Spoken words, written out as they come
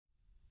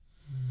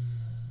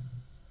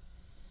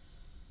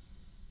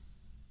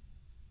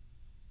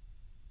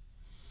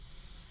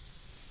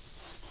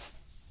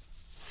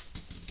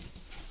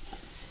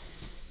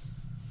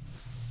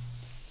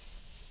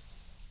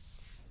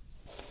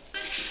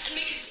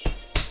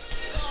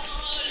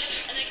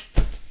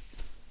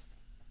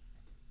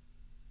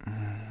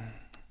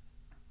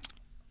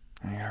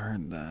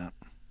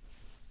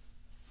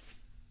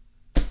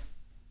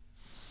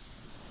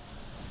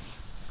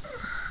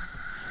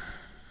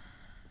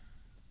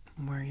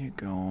Where are you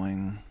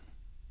going?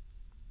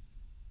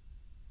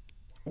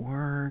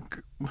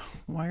 Work?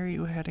 Why are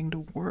you heading to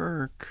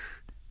work?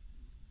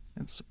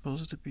 It's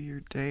supposed to be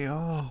your day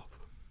off.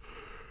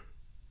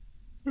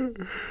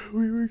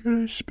 We were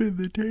gonna spend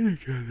the day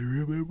together,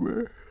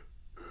 remember?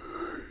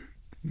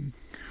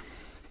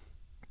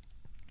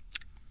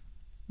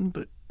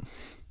 But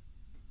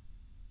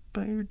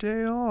your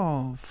day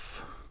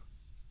off.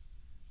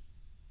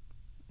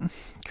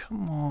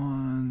 Come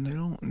on, they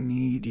don't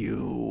need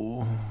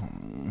you.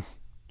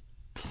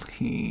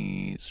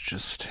 Please,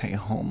 just stay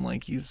home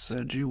like you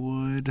said you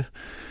would.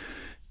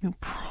 You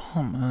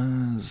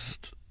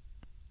promised.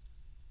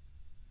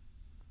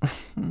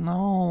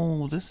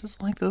 No, this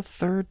is like the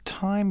third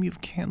time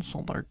you've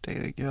canceled our day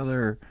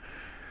together.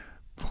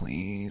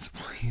 Please,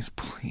 please,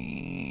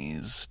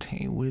 please,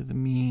 stay with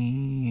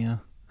me.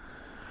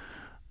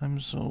 I'm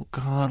so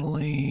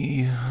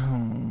cuddly.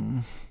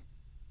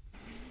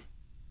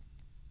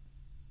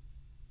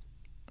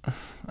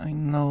 I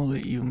know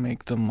that you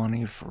make the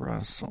money for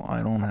us so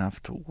I don't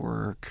have to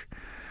work.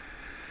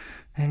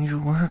 And you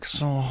work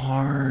so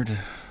hard.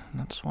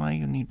 That's why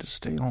you need to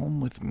stay home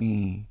with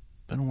me.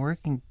 Been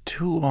working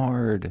too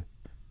hard.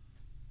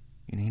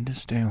 You need to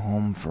stay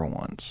home for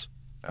once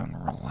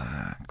and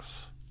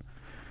relax.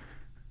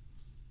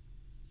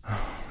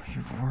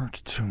 You've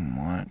worked too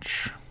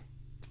much.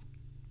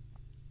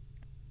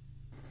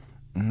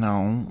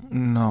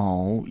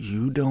 No,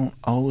 you don't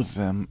owe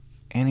them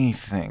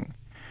anything.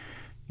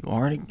 You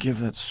already give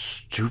that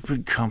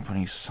stupid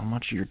company so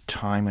much of your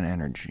time and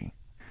energy.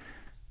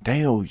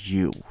 They owe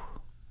you.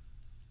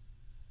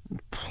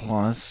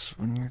 Plus,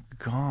 when you're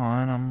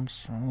gone, I'm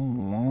so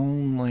lonely.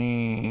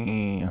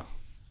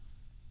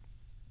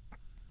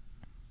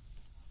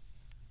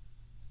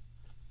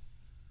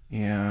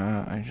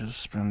 Yeah, I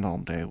just spend all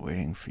day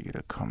waiting for you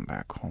to come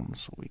back home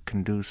so we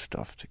can do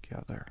stuff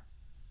together.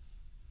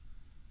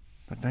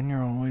 But then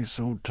you're always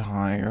so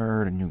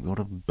tired and you go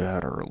to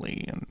bed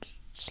early and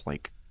it's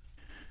like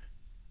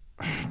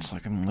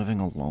I'm living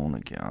alone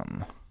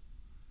again.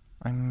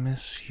 I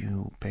miss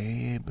you,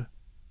 babe.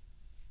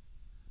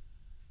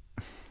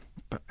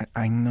 But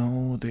I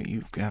know that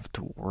you have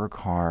to work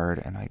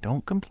hard, and I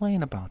don't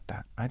complain about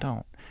that. I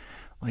don't.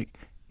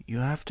 You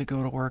have to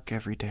go to work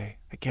every day.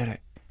 I get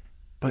it.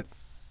 But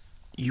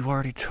you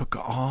already took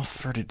off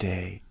for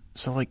today.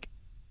 So, in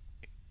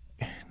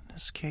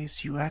this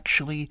case, you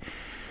actually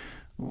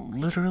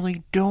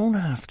literally don't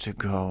have to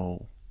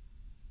go.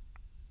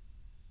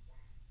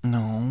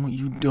 No,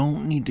 you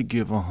don't need to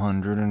give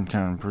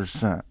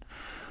 110%.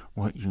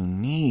 What you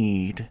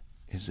need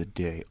is a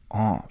day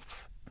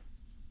off.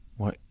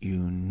 What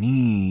you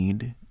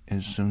need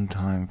is some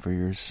time for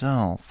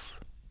yourself.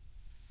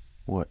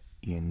 What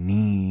you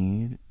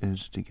need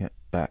is to get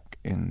back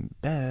in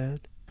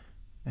bed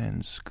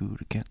and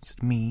scoot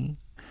against me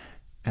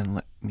and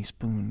let me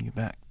spoon you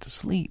back to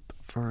sleep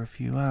for a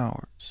few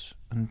hours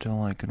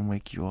until I can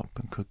wake you up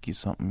and cook you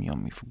something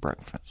yummy for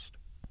breakfast.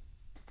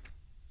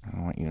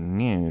 And what you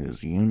need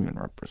is union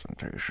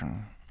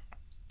representation.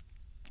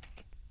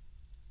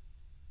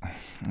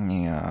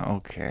 Yeah,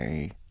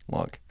 okay.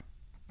 Look.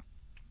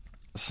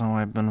 So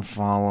I've been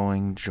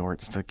following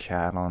George the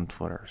cat on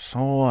Twitter.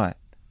 So what?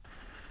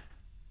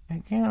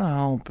 I can't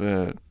help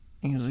it.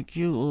 He's a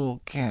cute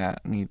little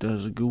cat, and he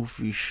does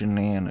goofy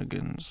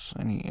shenanigans,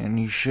 and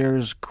he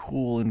shares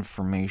cool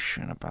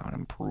information about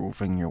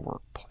improving your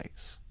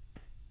workplace.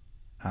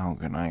 How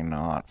can I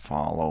not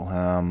follow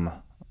him?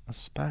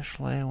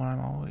 Especially when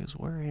I'm always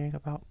worrying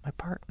about my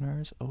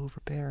partner's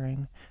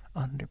overbearing,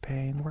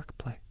 underpaying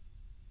workplace.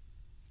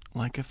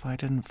 Like if I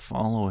didn't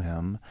follow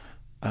him,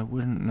 I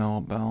wouldn't know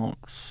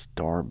about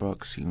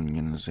Starbucks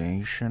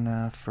unionization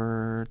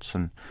efforts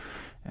and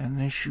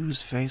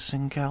issues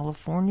facing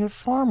California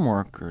farm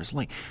workers.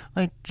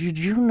 Did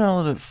you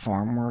know that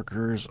farm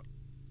workers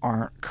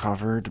aren't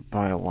covered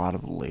by a lot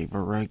of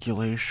labor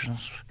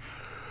regulations?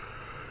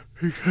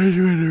 Because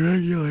when the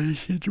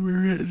regulations were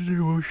written,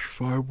 most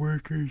farm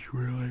workers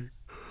were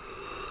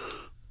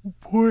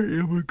poor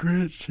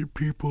immigrants and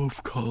people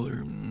of color.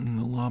 And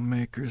the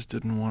lawmakers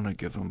didn't want to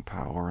give them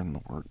power in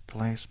the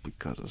workplace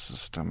because of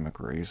systemic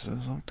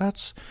racism.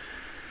 That's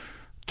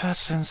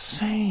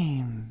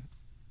insane.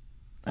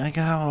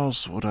 How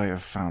else would I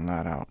have found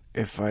that out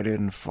if I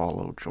didn't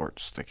follow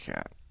George the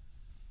cat?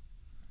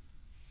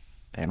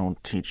 They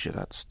don't teach you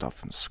that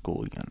stuff in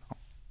school, you know.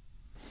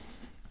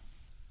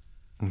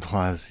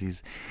 Plus,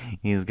 he's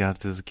got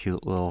this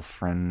cute little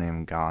friend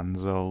named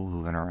Gonzo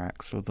who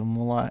interacts with him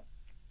a lot.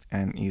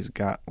 And he's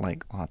got,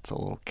 lots of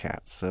little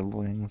cat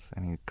siblings,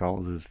 and he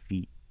calls his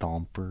feet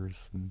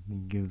stompers, and he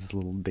gives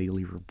little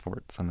daily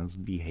reports on his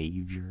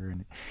behavior,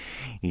 and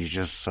he's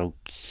just so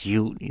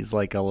cute. He's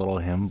like a little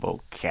himbo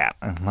cat.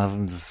 I love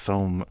him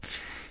so much.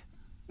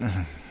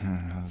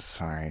 I'm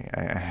sorry,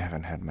 I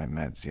haven't had my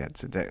meds yet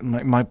today.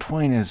 My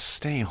point is,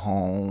 stay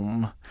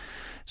home.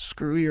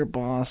 Screw your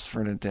boss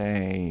for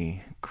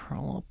today.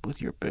 Curl up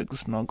with your big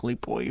snuggly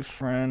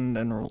boyfriend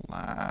and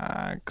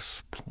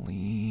relax,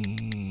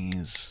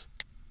 please.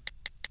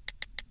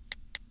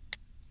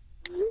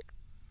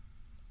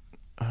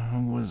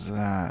 was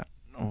that?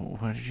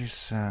 What did you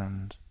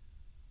send?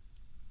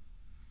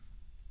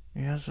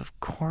 Yes, of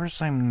course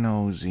I'm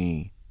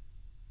nosy.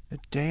 The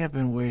day I've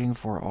been waiting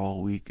for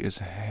all week is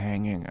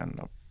hanging in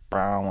the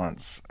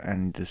balance,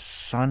 and the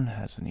sun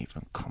hasn't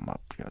even come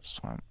up yet,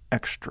 so I'm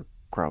extra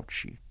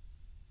grouchy.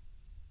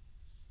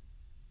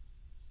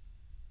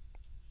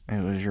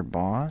 It was your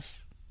boss?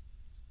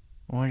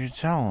 What'd you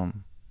tell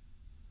him?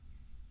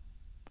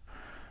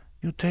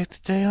 You'll take the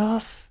day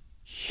off?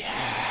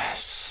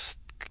 Yes!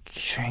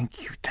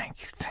 Thank you.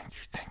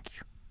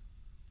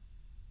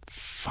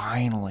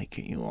 Finally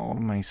get you all to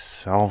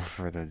myself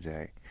for the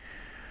day.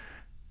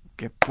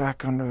 Get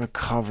back under the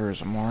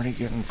covers. I'm already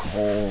getting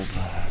cold.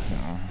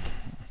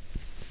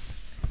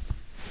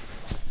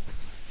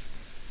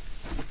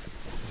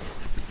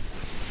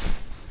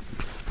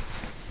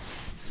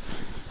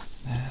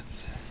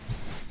 That's it.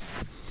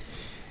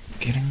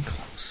 Getting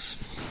close.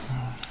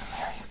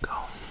 There you go.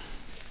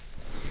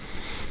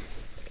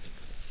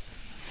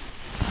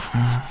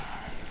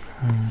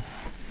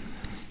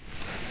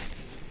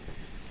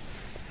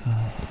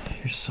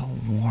 You're so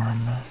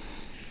warm.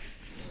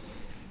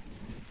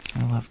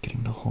 I love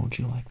getting to hold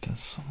you like this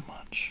so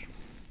much.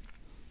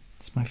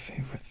 It's my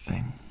favorite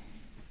thing.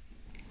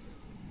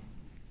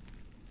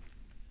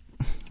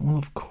 Well,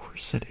 of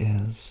course it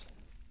is.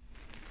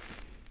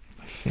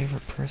 My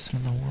favorite person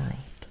in the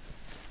world.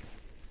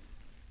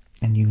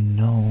 And you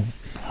know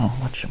how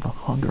much of a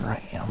hugger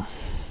I am.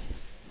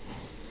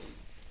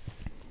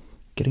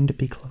 Getting to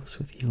be close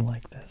with you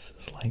like this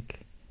is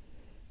like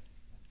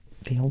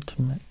the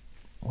ultimate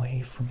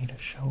way for me to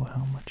show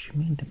how much you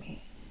mean to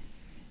me.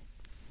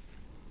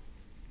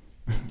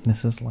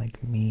 This is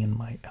like me in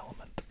my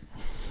element.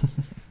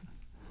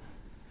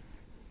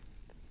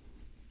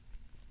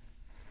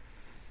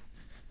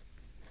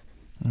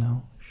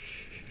 No,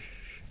 shh,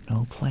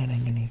 no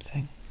planning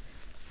anything.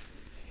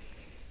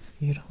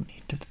 You don't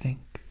need to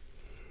think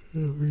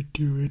or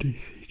do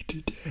anything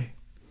today.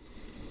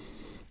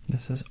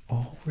 This is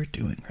all we're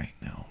doing right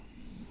now.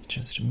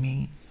 Just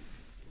me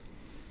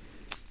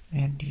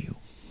and you.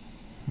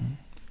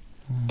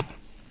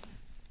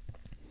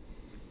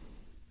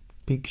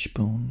 Big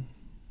spoon.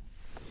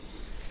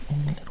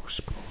 And little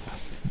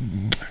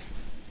spoon.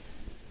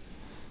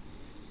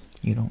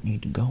 You don't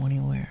need to go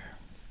anywhere.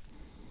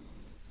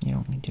 You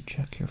don't need to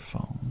check your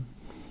phone.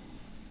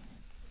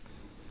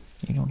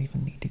 You don't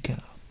even need to get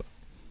up.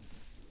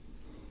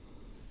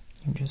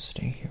 You just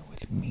stay here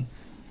with me.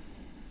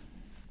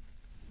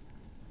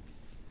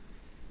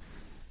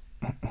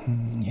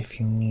 If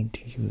you need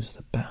to use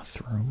the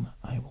bathroom,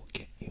 I will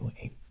get you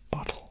a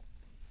bottle.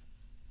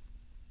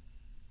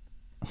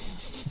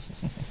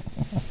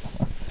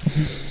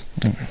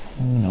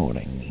 You know what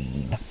I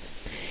mean.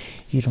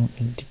 You don't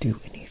need to do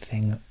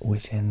anything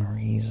within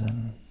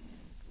reason.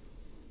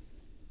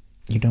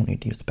 You don't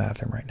need to use the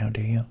bathroom right now,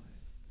 do you?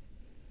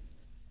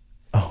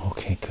 Oh,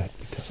 okay, good,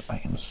 because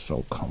I am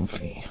so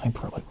comfy. I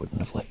probably wouldn't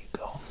have let you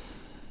go.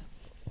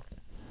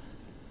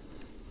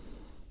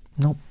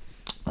 Nope.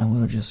 I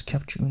would have just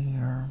kept you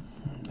here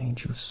and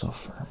made you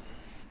suffer.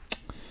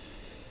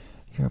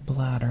 Your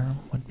bladder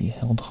would be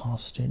held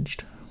hostage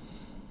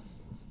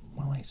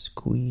while I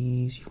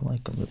squeeze you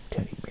like a little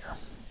teddy bear.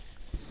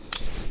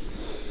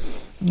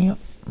 Yep,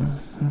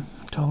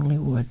 totally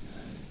would.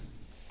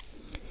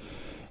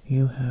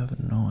 You have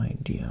no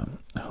idea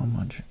how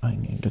much I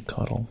need to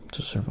cuddle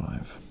to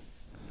survive.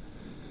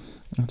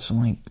 It's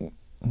like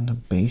the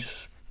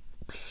base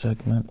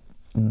segment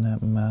in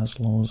that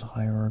Maslow's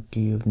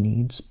hierarchy of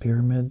needs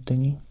pyramid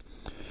thingy.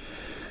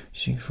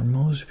 See, for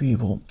most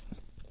people,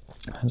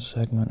 that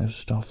segment is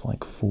stuff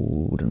like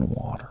food and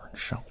water and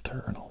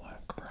shelter and all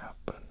that crap.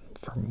 But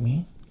for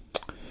me,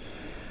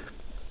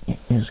 it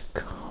is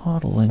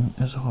cuddling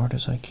as hard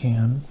as I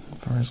can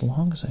for as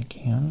long as I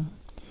can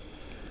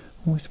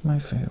with my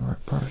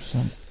favorite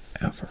person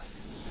ever.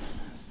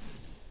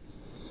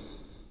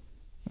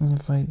 And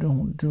if I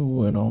don't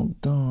do it, I'll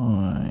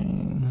die.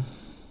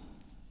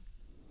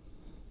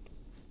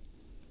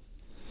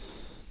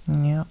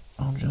 Yeah,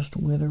 I'll just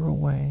wither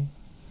away,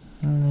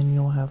 and then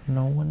you'll have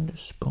no one to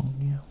spoon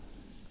you.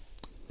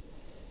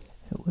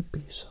 It would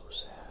be so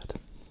sad.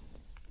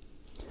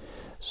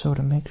 So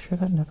to make sure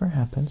that never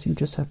happens, you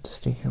just have to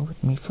stay here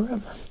with me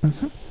forever.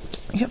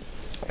 Yep,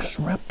 just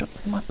wrapped up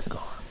in my big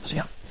arms,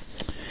 yep.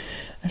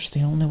 That's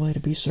the only way to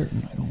be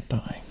certain I don't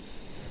die.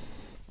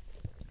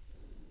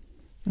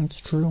 It's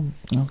true.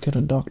 I'll get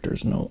a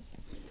doctor's note.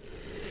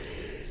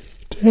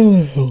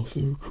 Telehealth,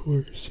 of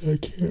course. I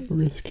can't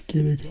risk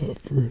getting up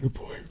for an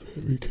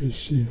appointment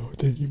because,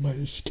 then you might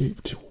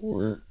escape to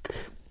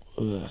work.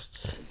 Ugh.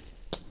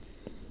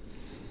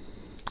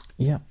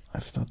 Yeah,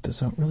 I've thought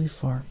this out really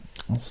far.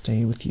 I'll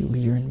stay with you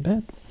here in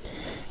bed,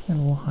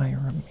 and we'll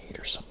hire a maid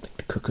or something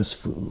to cook us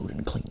food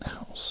and clean the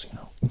house,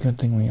 Good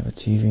thing we have a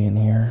TV in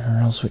here, or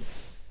else we...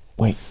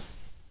 Wait.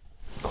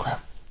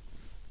 Crap.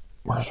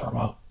 Where's the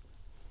remote?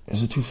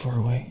 Is it too far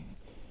away?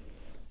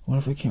 What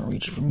if I can't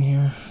reach it from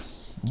here?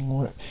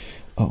 What?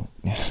 Oh,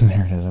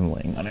 there it is. I'm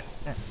laying on it.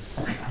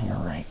 You're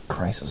right.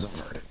 Crisis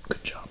averted.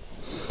 Good job.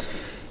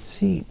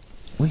 See,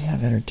 We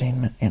have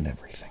entertainment and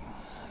everything.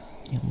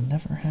 You'll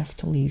never have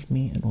to leave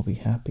me, and we'll be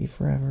happy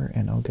forever,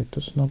 and I'll get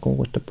to snuggle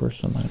with the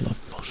person I love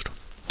most.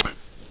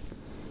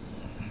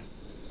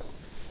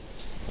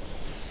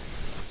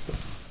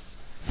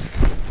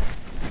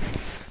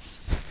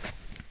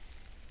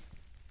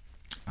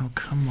 Oh,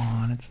 come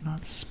on, it's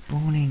not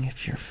spooning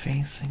if you're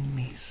facing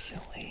me,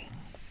 silly.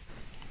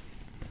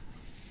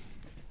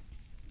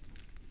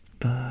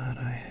 But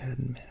I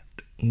admit,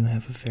 you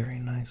have a very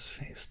nice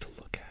face to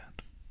look at.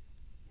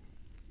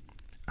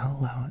 I'll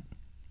allow it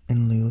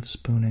in lieu of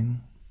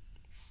spooning.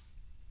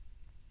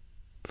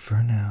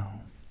 For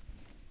now.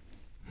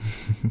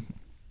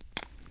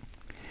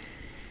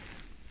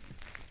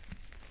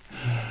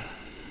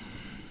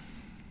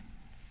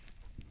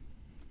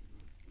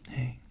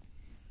 Hey.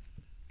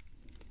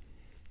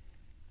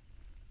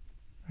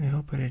 I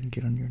hope I didn't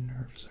get on your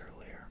nerves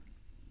earlier,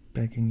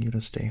 begging you to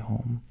stay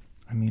home.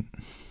 I mean,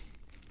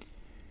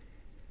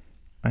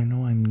 I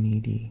know I'm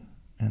needy,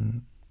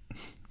 and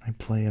I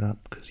play it up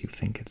because you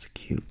think it's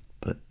cute,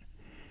 but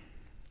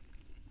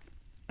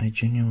I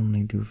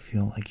genuinely do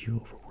feel like you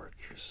overwork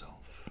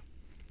yourself.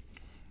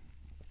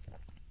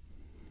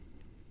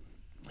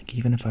 Like,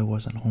 even if I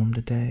wasn't home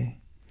today,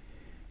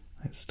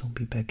 I'd still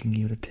be begging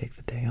you to take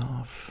the day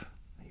off,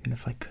 even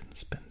if I couldn't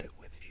spend it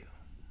with you.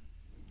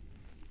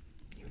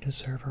 You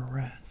deserve a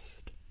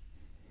rest,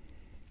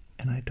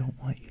 and I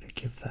don't want you to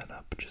give that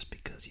up just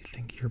because you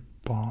think your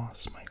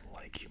boss might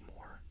like you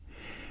more,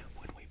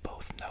 when we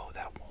both know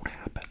that won't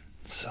happen.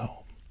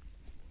 So,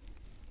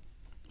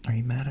 are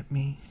you mad at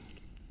me?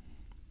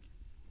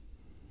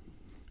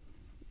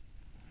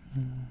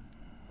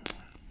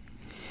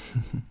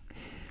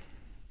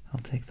 I'll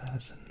take that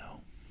as a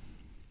no.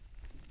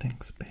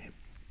 Thanks, babe.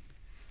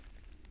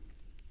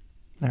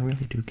 I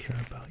really do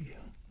care about you.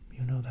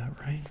 You know that,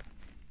 right?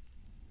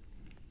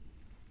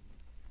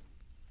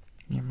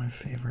 You're my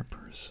favorite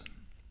person,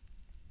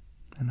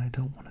 and I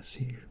don't want to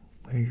see you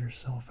wear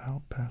yourself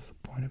out past the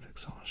point of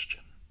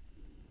exhaustion.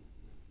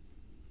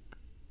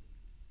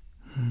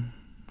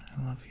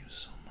 I love you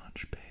so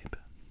much, babe.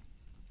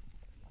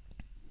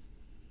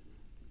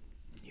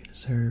 You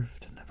deserve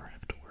to never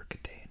have to work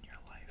a day in your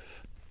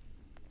life.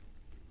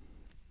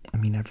 I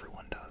mean,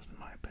 everyone does, in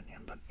my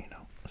opinion, but,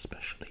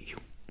 especially you.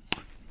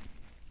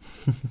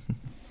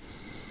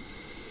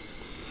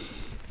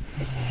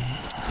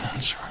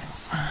 That's right.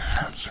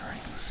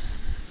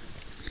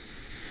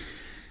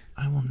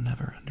 I will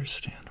never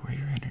understand where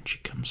your energy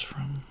comes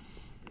from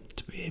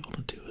to be able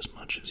to do as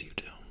much as you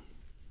do.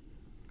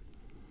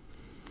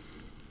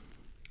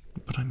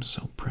 But I'm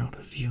so proud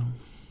of you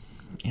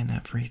in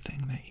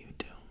everything that you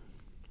do.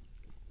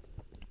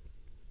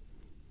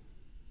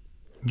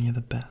 You're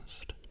the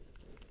best.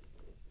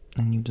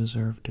 And you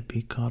deserve to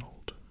be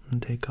cuddled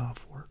and take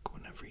off work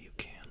whenever you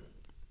can.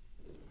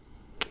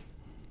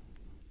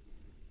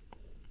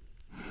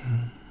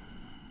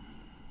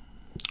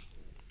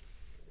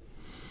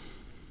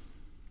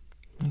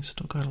 We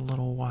still got a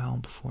little while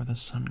before the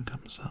sun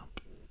comes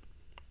up,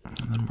 and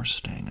then we're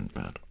staying in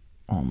bed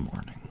all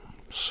morning,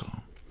 so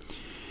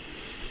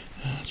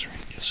that's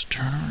right, just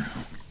turn around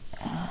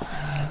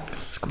and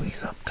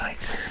squeeze up tight,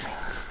 baby.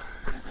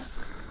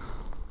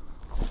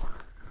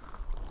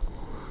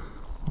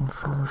 And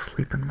fall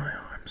asleep in my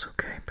arms,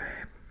 okay,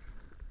 babe?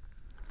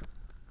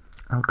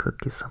 I'll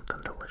cook you something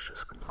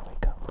delicious when you